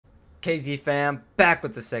KZ fam, back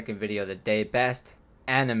with the second video of the day. Best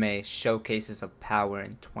anime showcases of power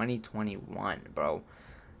in 2021, bro.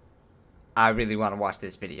 I really want to watch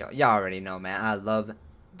this video. Y'all already know, man. I love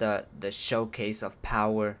the showcase of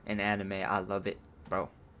power in anime. I love it, bro.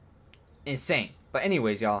 Insane. But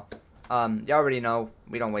anyways, y'all, y'all already know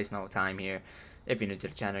we don't waste no time here. If you're new to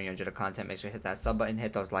the channel, you enjoy the content, make sure to hit that sub button,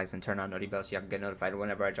 hit those likes, and turn on NOTI bell so y'all can get notified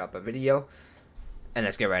whenever I drop a video. And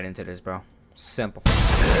let's get right into this, bro. Simple. Oh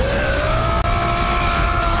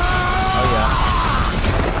yeah.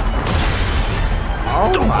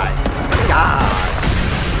 Oh my god.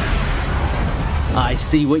 I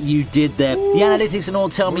see what you did there. The analytics and all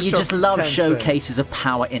tell me you just love showcases of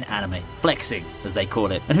power in anime. Flexing, as they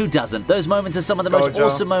call it. And who doesn't? Those moments are some of the most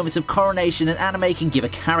awesome moments of coronation an anime can give a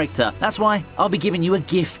character. That's why I'll be giving you a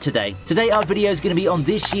gift today. Today our video is going to be on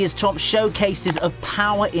this year's top showcases of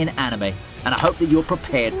power in anime. And I hope that you're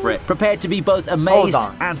prepared for it. Prepared to be both amazed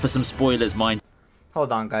and for some spoilers, mind.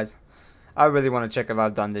 Hold on, guys. I really want to check if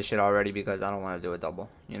I've done this shit already because I don't want to do a double.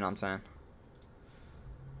 You know what I'm saying?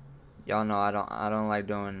 Y'all know I don't like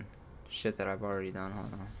doing shit that I've already done.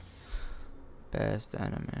 Hold on. Best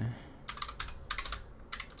anime.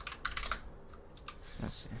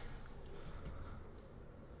 Let's see.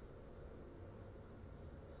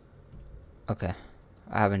 Okay.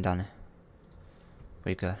 I haven't done it.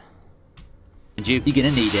 We good. You're gonna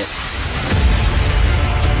need it.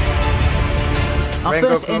 Our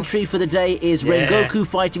first entry for the day is Rengoku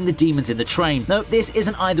fighting the demons in the train. No, this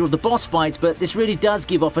isn't either of the boss fights, but this really does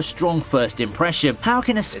give off a strong first impression. How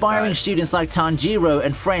can aspiring students like Tanjiro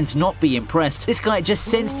and friends not be impressed? This guy just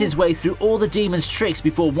sensed his way through all the demons' tricks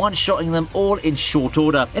before one-shotting them all in short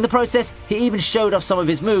order. In the process, he even showed off some of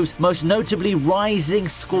his moves, most notably Rising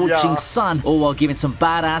Scorching Sun, all while giving some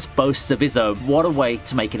badass boasts of his own. What a way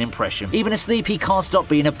to make an impression. Even asleep, he can't stop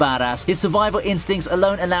being a badass. His survival instincts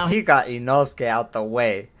alone allow him... He got Inosuke out the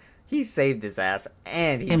way. He saved his ass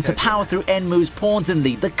and him to power through Enmu's pawns and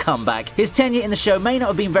lead the comeback. His tenure in the show may not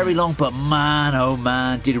have been very long, but man oh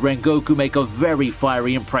man did Rengoku make a very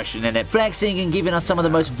fiery impression in it. Flexing and giving us some of the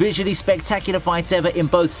most visually spectacular fights ever in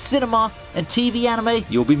both cinema and TV anime.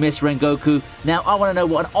 You'll be missed, Rengoku. Now I want to know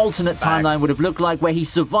what an alternate timeline would have looked like where he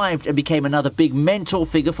survived and became another big mentor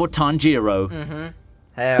figure for Tanjiro.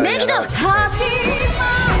 Hell yeah.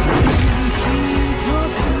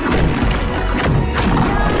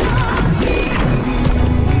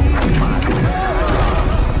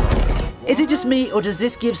 Is it just me, or does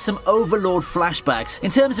this give some Overlord flashbacks? In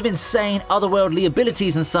terms of insane, otherworldly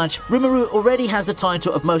abilities and such, Rimuru already has the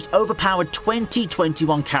title of most overpowered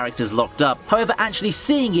 2021 characters locked up. However, actually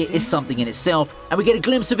seeing it is something in itself, and we get a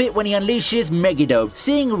glimpse of it when he unleashes Megiddo.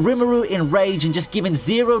 Seeing Rimuru in rage and just giving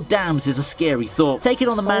zero damns is a scary thought. Taking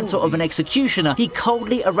on the mantle of an executioner, he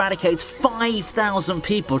coldly eradicates 5,000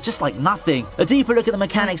 people, just like nothing. A deeper look at the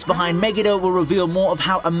mechanics behind Megiddo will reveal more of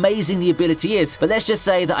how amazing the ability is, but let's just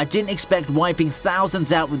say that I didn't expect wiping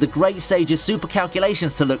thousands out with the Great Sage's super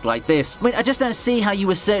calculations to look like this. I mean, I just don't see how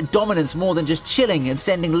you assert dominance more than just chilling and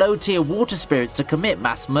sending low-tier water spirits to commit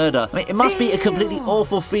mass murder. I mean, it must be a completely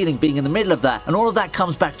awful feeling being in the middle of that, and all of that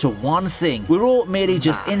comes back to one thing. We're all merely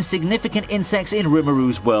just insignificant insects in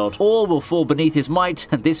Rimuru's world. All will fall beneath his might,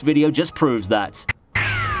 and this video just proves that.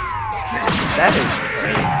 That is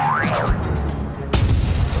crazy.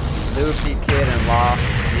 Luffy, Kid, and Law.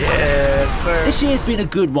 Yes, sir. This year's been a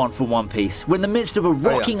good one for One Piece. We're in the midst of a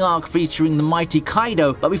rocking arc featuring the mighty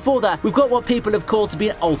Kaido, but before that, we've got what people have called to be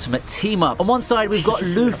an ultimate team-up. On one side, we've got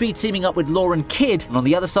Luffy teaming up with Law and Kid, and on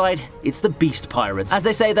the other side, it's the Beast Pirates. As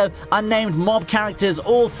they say though, unnamed mob characters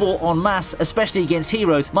all fall en masse, especially against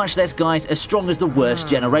heroes, much less guys as strong as the worst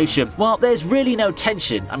generation. Well, there's really no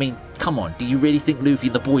tension. I mean, come on, do you really think Luffy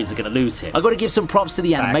and the boys are going to lose here? I've got to give some props to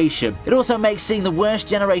the animation. It also makes seeing the worst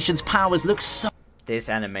generation's powers look so... This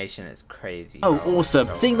animation is crazy. Oh,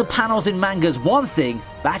 awesome. Seeing the panels in manga's one thing,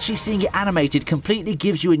 but actually seeing it animated completely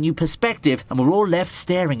gives you a new perspective, and we're all left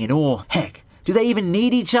staring in awe. Heck, do they even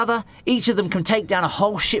need each other? Each of them can take down a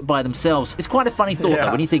whole ship by themselves. It's quite a funny thought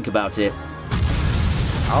though, when you think about it.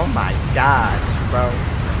 Oh my gosh, bro.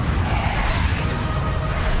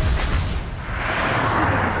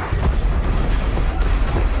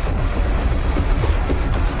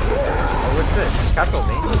 Oh, what's this?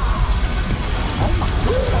 Castlevania?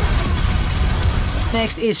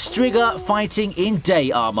 Next is Striga fighting in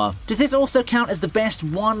day armor. Does this also count as the best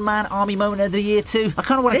one-man army moment of the year too? I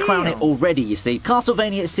kind of want to crown it already, you see.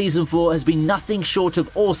 Castlevania Season 4 has been nothing short of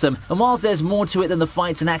awesome, and whilst there's more to it than the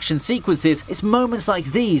fights and action sequences, it's moments like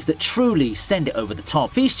these that truly send it over the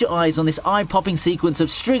top. Feast your eyes on this eye-popping sequence of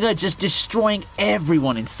Striga just destroying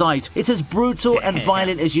everyone in sight. It's as brutal and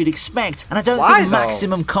violent as you'd expect, and I don't think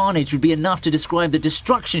maximum carnage would be enough to describe the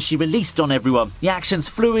destruction she released on everyone. The action's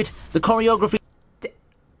fluid, the choreography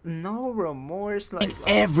no remorse, like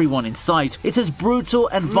everyone in sight. It's as brutal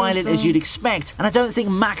and violent as you'd expect, and I don't think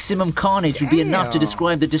maximum carnage would be enough to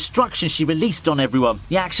describe the destruction she released on everyone.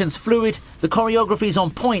 The action's fluid, the choreography's on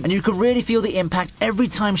point, and you can really feel the impact every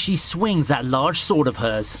time she swings that large sword of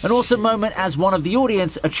hers. An awesome moment as one of the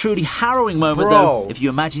audience, a truly harrowing moment though, if you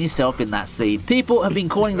imagine yourself in that scene. People have been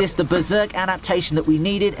calling this the Berserk adaptation that we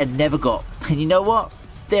needed and never got. And you know what?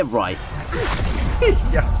 They're right.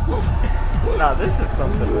 Yeah. Nah, this is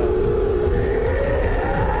something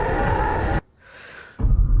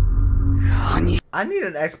I need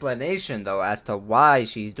an explanation though as to why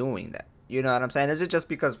she's doing that. You know what I'm saying? Is it just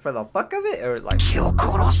because for the fuck of it, or like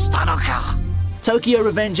Tokyo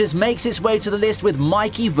Revengers makes its way to the list with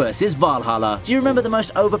Mikey vs Valhalla. Do you remember the most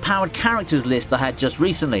overpowered characters list I had just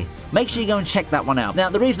recently? Make sure you go and check that one out. Now,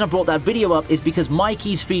 the reason I brought that video up is because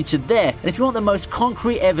Mikey's featured there, and if you want the most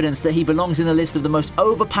concrete evidence that he belongs in the list of the most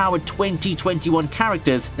overpowered 2021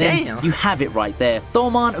 characters, then you have it right there.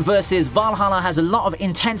 Thorman vs Valhalla has a lot of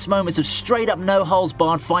intense moments of straight up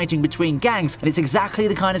no-holds-barred fighting between gangs, and it's exactly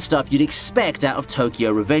the kind of stuff you'd expect out of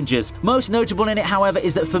Tokyo Revengers. Most notable in it, however,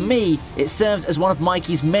 is that for me, it serves as one of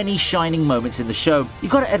Mikey's many shining moments in the show. You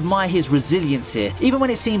gotta admire his resilience here. Even when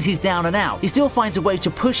it seems he's down and out, he still finds a way to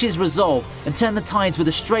push his resolve and turn the tides with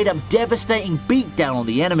a straight up devastating beatdown on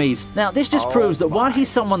the enemies. Now, this just proves that while he's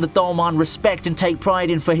someone that Dolman respect and take pride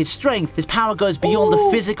in for his strength, his power goes beyond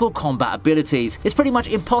the physical combat abilities. It's pretty much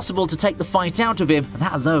impossible to take the fight out of him, and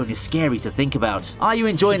that alone is scary to think about. Are you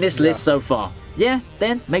enjoying this list so far? Yeah?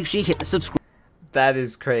 Then make sure you hit the subscribe. That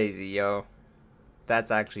is crazy, yo.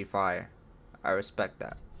 That's actually fire. I respect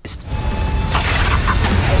that.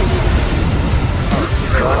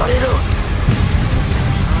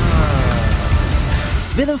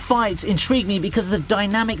 Villain fights intrigue me because of the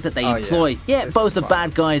dynamic that they employ. Yeah, both are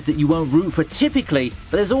bad guys that you won't root for typically,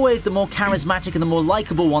 but there's always the more charismatic and the more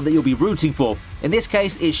likable one that you'll be rooting for. In this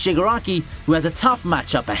case, it's Shigaraki, who has a tough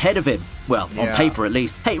matchup ahead of him. Well, on paper at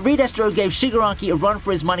least. Hey, Redestro gave Shigaraki a run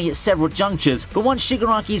for his money at several junctures, but once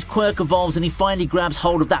Shigaraki's quirk evolves and he finally grabs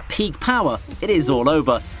hold of that peak power, it is all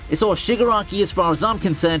over. It's all Shigaraki as far as I'm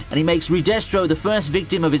concerned, and he makes Redestro the first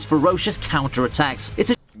victim of his ferocious counterattacks. It's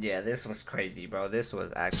a yeah, this was crazy, bro. This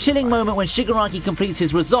was actually chilling moment when Shigaraki completes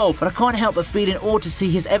his resolve, but I can't help but feeling awed to see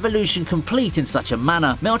his evolution complete in such a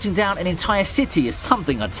manner. Melting down an entire city is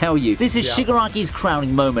something, I tell you. This is Shigaraki's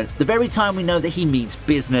crowning moment, the very time we know that he means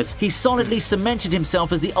business. He solidly cemented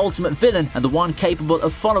himself as the ultimate villain and the one capable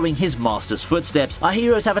of following his master's footsteps. Our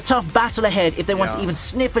heroes have a tough battle ahead if they want to even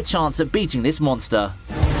sniff a chance at beating this monster.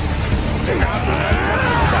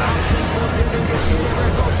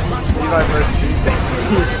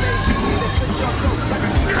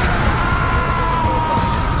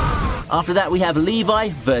 After that, we have Levi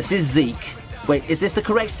versus Zeke. Wait, is this the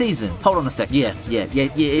correct season? Hold on a second. Yeah,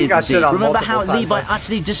 it is indeed. Remember how Levi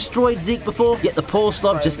actually destroyed Zeke before? Yet the poor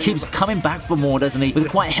slob just keeps coming back for more, doesn't he? With a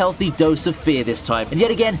quite healthy dose of fear this time. And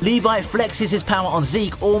yet again, Levi flexes his power on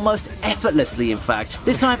Zeke almost effortlessly, in fact.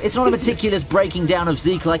 This time, it's not a meticulous breaking down of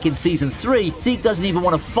Zeke like in Season 3. Zeke doesn't even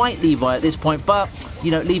want to fight Levi at this point, but,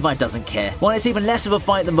 you know, Levi doesn't care. While it's even less of a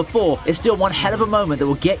fight than before, it's still one hell of a moment that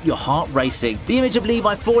will get your heart racing. The image of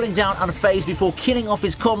Levi falling down unfazed before killing off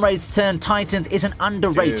his comrades turned Titans is an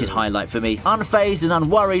underrated highlight for me. Unfazed and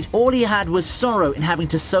unworried, all he had was sorrow in having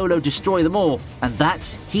to solo destroy them all, and that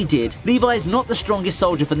he did. Levi is not the strongest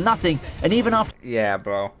soldier for nothing, and even after— yeah,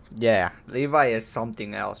 bro. Yeah, Levi is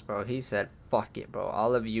something else, bro. He said, fuck it, bro.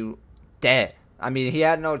 All of you dead. I mean, he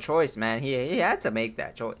had no choice, man. He had to make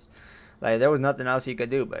that choice. Like, there was nothing else he could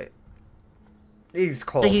do, but he's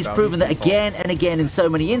cold. He's proven that again and again in so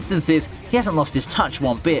many instances, he hasn't lost his touch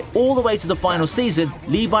one bit. All the way to the final season,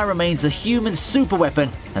 Levi remains a human super weapon,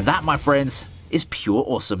 and that, my friends, is pure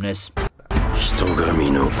awesomeness.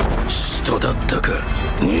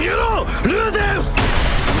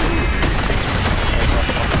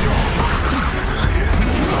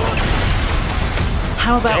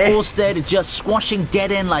 How about Orsted just squashing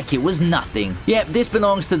Dead End like it was nothing? Yep, this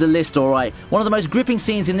belongs to the list, alright. One of the most gripping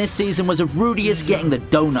scenes in this season was of Rudius getting the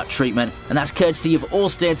donut treatment, and that's courtesy of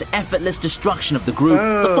Orsted's effortless destruction of the group.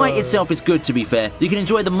 The fight itself is good, to be fair. You can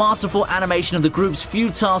enjoy the masterful animation of the group's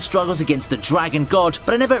futile struggles against the Dragon God,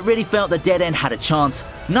 but I never really felt that Dead End had a chance.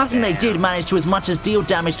 Nothing they did managed to as much as deal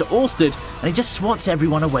damage to Orsted, and he just swats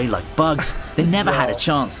everyone away like bugs. They never had a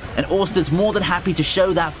chance, and Orsted's more than happy to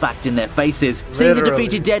show that fact in their faces. Seeing the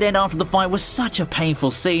defeated Dead End after the fight was such a painful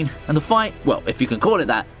scene, and the fight, well, if you can call it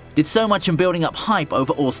that, did so much in building up hype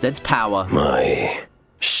over Orsted's power. My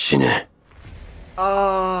shine.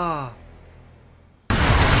 Ah.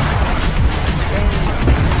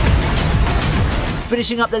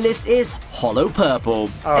 Finishing up the list is Hollow Purple.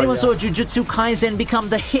 Anyone saw Jujutsu Kaisen become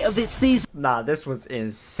the hit of its season? Nah, this was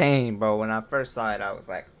insane, bro. When I first saw it, I was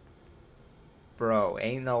like, bro,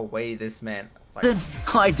 ain't no way this man...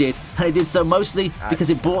 I did, and I did so mostly because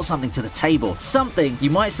it brought something to the table. Something, you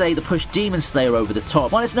might say, that pushed Demon Slayer over the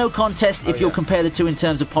top. While it's no contest if you'll compare the two in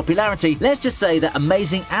terms of popularity, let's just say that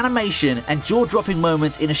amazing animation and jaw-dropping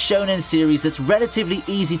moments in a shonen series that's relatively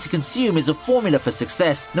easy to consume is a formula for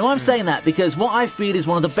success. Now I'm saying that because what I feel is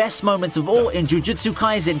one of the best moments of all in Jujutsu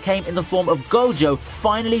Kaisen came in the form of Gojo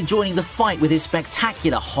finally joining the fight with his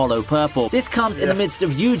spectacular Hollow Purple. This comes in the midst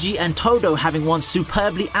of Yuji and Todo having one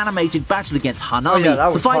superbly animated battle against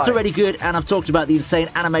Hanami. The fight's already good, and I've talked about the insane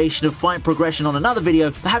animation of fight progression on another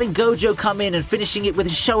video, but having Gojo come in and finishing it with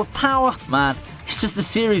a show of power, man, it's just the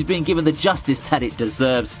series being given the justice that it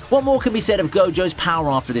deserves. What more can be said of Gojo's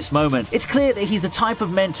power after this moment? It's clear that he's the type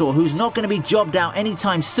of mentor who's not going to be jobbed out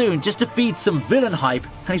anytime soon just to feed some villain hype,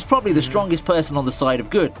 and he's probably the strongest person on the side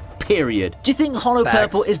of good. Period. Do you think Hollow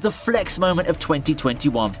Purple is the flex moment of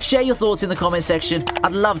 2021? Share your thoughts in the comment section.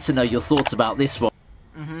 I'd love to know your thoughts about this one.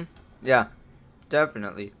 Yeah,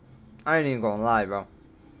 definitely. I ain't even gonna lie, bro.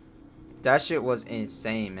 That shit was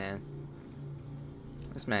insane, man.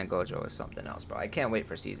 This man Gojo is something else, bro. I can't wait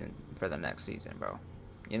for the next season, bro.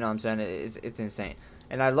 You know what I'm saying? It's insane.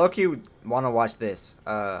 And I low-key want to watch this,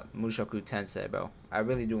 Mushoku Tensei, bro. I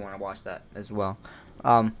really do want to watch that as well.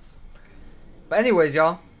 But anyways,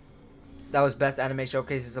 y'all. That was Best Anime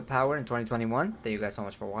Showcases of Power in 2021. Thank you guys so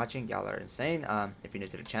much for watching. Y'all are insane. If you're new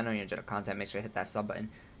to the channel and you enjoy the content, make sure to hit that sub button.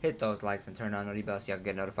 Hit those likes and turn on the bell so y'all can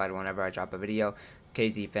get notified whenever I drop a video.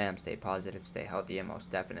 KZ fam, stay positive, stay healthy, and most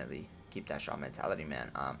definitely keep that strong mentality, man.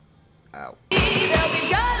 Out.